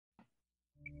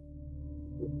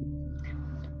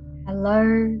Hello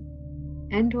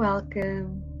and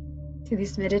welcome to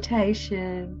this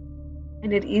meditation,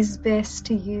 and it is best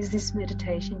to use this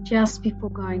meditation just before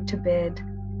going to bed.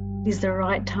 It is the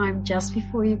right time just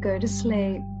before you go to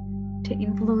sleep to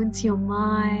influence your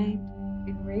mind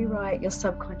and rewrite your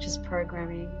subconscious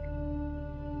programming.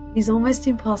 It is almost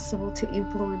impossible to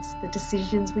influence the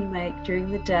decisions we make during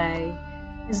the day,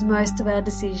 as most of our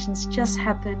decisions just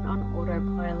happen on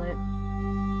autopilot.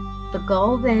 The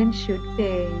goal then should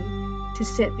be to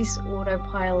set this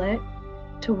autopilot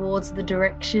towards the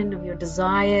direction of your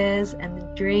desires and the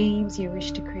dreams you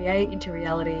wish to create into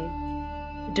reality,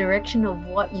 the direction of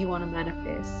what you want to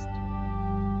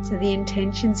manifest. So the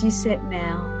intentions you set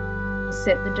now will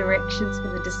set the directions for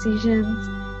the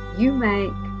decisions you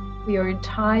make for your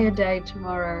entire day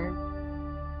tomorrow.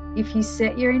 If you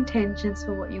set your intentions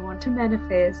for what you want to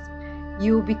manifest,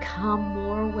 you will become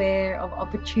more aware of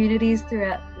opportunities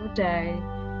throughout your day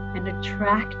and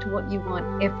attract what you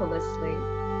want effortlessly.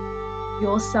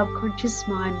 Your subconscious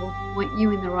mind will point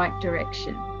you in the right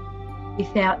direction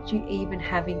without you even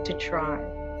having to try.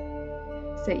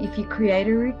 So if you create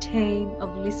a routine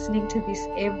of listening to this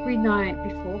every night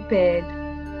before bed,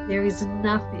 there is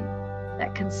nothing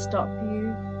that can stop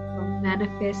you from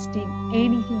manifesting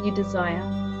anything you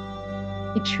desire.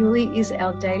 It truly is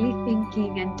our daily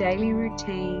thinking and daily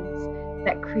routines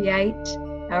that create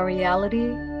our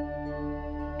reality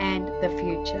and the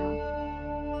future.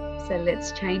 So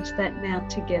let's change that now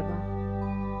together.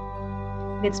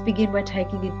 Let's begin by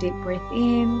taking a deep breath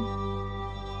in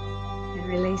and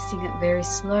releasing it very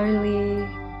slowly,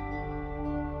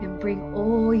 and bring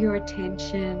all your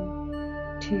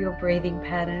attention to your breathing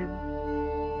pattern.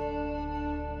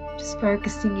 Just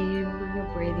focusing in on your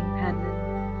breathing pattern.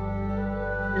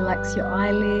 Relax your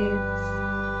eyelids,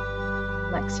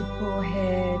 relax your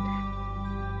forehead,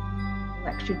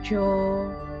 relax your jaw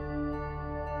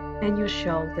and your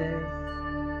shoulders.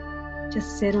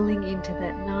 Just settling into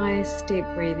that nice deep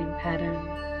breathing pattern,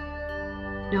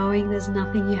 knowing there's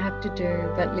nothing you have to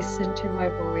do but listen to my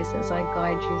voice as I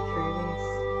guide you through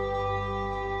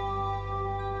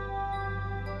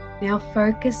this. Now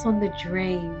focus on the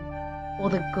dream or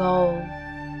the goal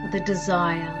or the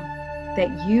desire that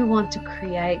you want to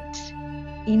create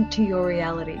into your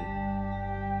reality.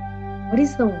 What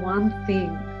is the one thing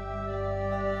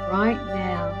right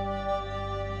now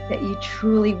that you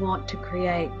truly want to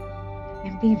create?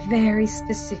 And be very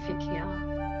specific here,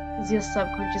 because your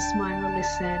subconscious mind will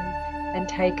listen and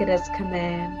take it as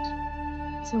command.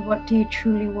 So what do you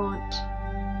truly want?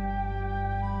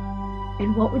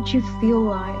 And what would you feel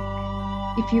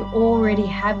like if you already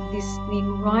have this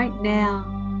thing right now?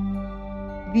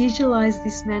 Visualize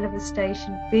this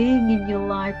manifestation being in your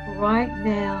life right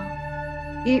now.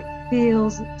 It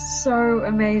feels so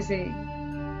amazing.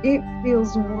 It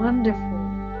feels wonderful.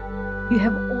 You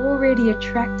have already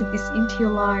attracted this into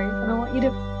your life, and I want you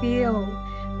to feel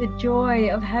the joy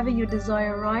of having your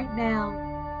desire right now.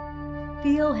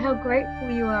 Feel how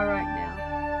grateful you are right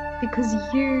now, because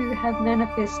you have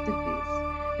manifested this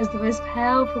as the most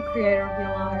powerful creator of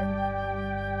your life.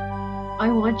 I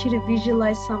want you to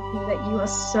visualize something that you are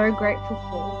so grateful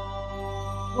for.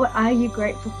 What are you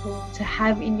grateful for to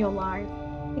have in your life?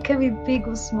 It can be big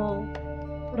or small,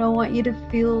 but I want you to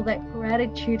feel that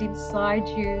gratitude inside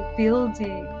you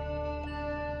building.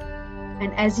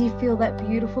 And as you feel that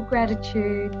beautiful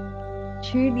gratitude,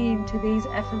 tune in to these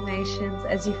affirmations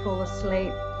as you fall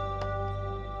asleep.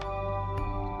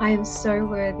 I am so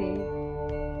worthy.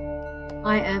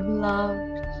 I am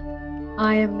loved.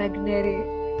 I am magnetic.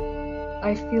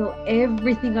 I feel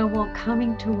everything I want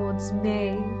coming towards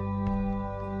me.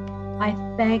 I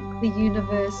thank the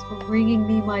universe for bringing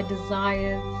me my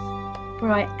desires,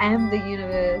 for I am the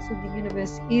universe and the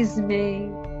universe is me.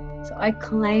 So I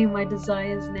claim my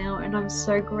desires now, and I'm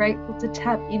so grateful to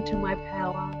tap into my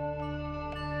power.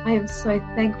 I am so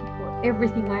thankful for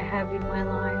everything I have in my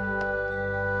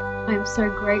life. I am so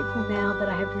grateful now that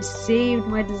I have received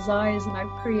my desires and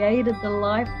I've created the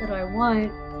life that I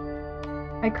want.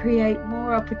 I create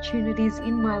more opportunities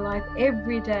in my life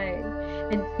every day,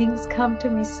 and things come to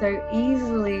me so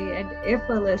easily and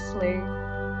effortlessly.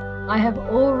 I have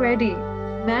already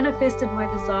manifested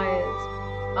my desires.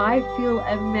 I feel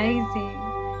amazing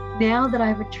now that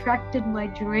I've attracted my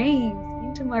dreams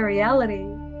into my reality.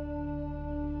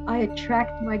 I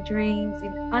attract my dreams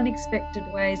in unexpected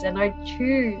ways, and I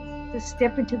choose to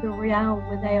step into the realm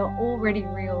where they are already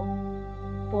real.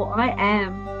 For I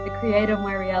am the creator of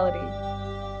my reality.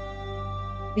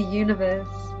 The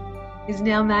universe is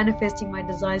now manifesting my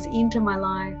desires into my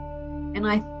life, and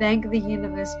I thank the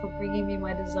universe for bringing me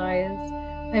my desires.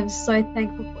 I am so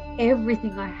thankful for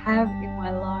everything I have in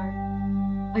my life.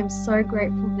 I'm so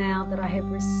grateful now that I have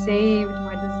received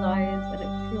my desires, and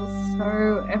it feels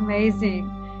so amazing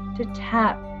to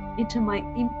tap into my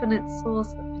infinite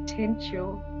source of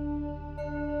potential.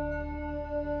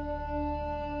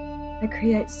 I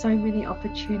create so many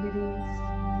opportunities,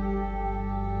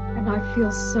 and I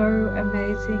feel so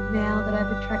amazing now that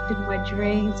I've attracted my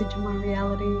dreams into my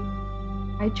reality.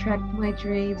 I attract my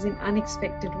dreams in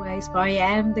unexpected ways, for I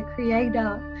am the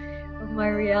creator of my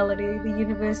reality. The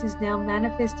universe is now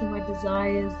manifesting my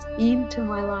desires into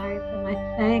my life, and I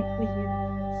thank the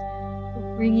universe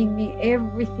for bringing me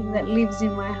everything that lives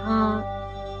in my heart.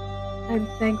 I'm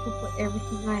thankful for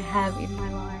everything I have in my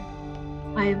life.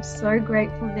 I am so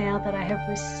grateful now that I have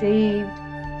received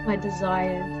my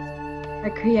desires. I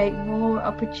create more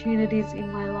opportunities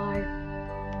in my life.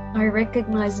 I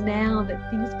recognize now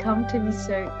that things come to me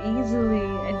so easily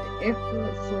and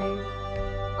effortlessly.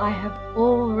 I have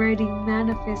already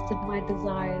manifested my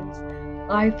desires.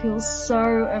 I feel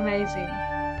so amazing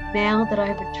now that I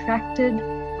have attracted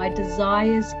my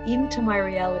desires into my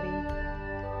reality.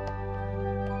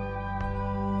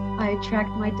 I attract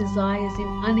my desires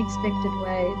in unexpected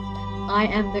ways. I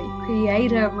am the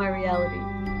creator of my reality.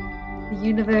 The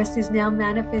universe is now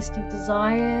manifesting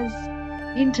desires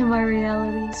into my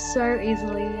reality so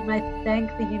easily, and I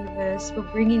thank the universe for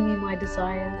bringing me my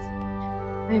desires.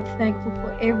 I am thankful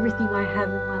for everything I have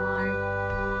in my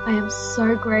life. I am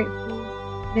so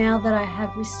grateful now that I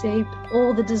have received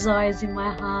all the desires in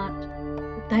my heart,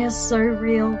 that they are so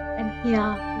real and here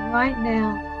right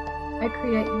now. I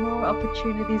create more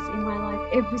opportunities in my life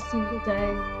every single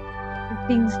day, and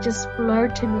things just flow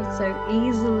to me so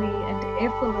easily and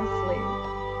effortlessly.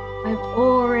 I've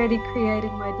already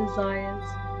created my desires.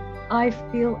 I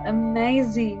feel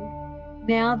amazing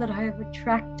now that I have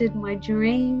attracted my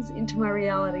dreams into my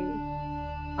reality.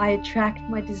 I attract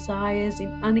my desires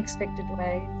in unexpected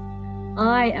ways.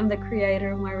 I am the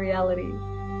creator of my reality.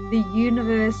 The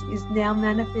universe is now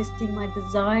manifesting my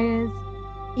desires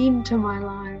into my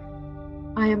life.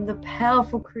 I am the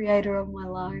powerful creator of my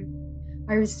life.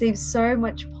 I receive so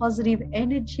much positive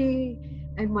energy,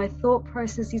 and my thought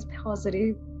process is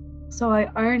positive. So I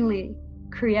only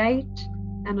create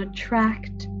and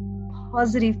attract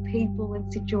positive people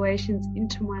and situations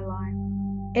into my life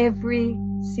every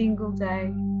single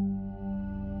day.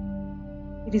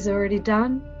 It is already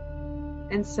done,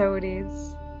 and so it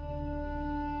is.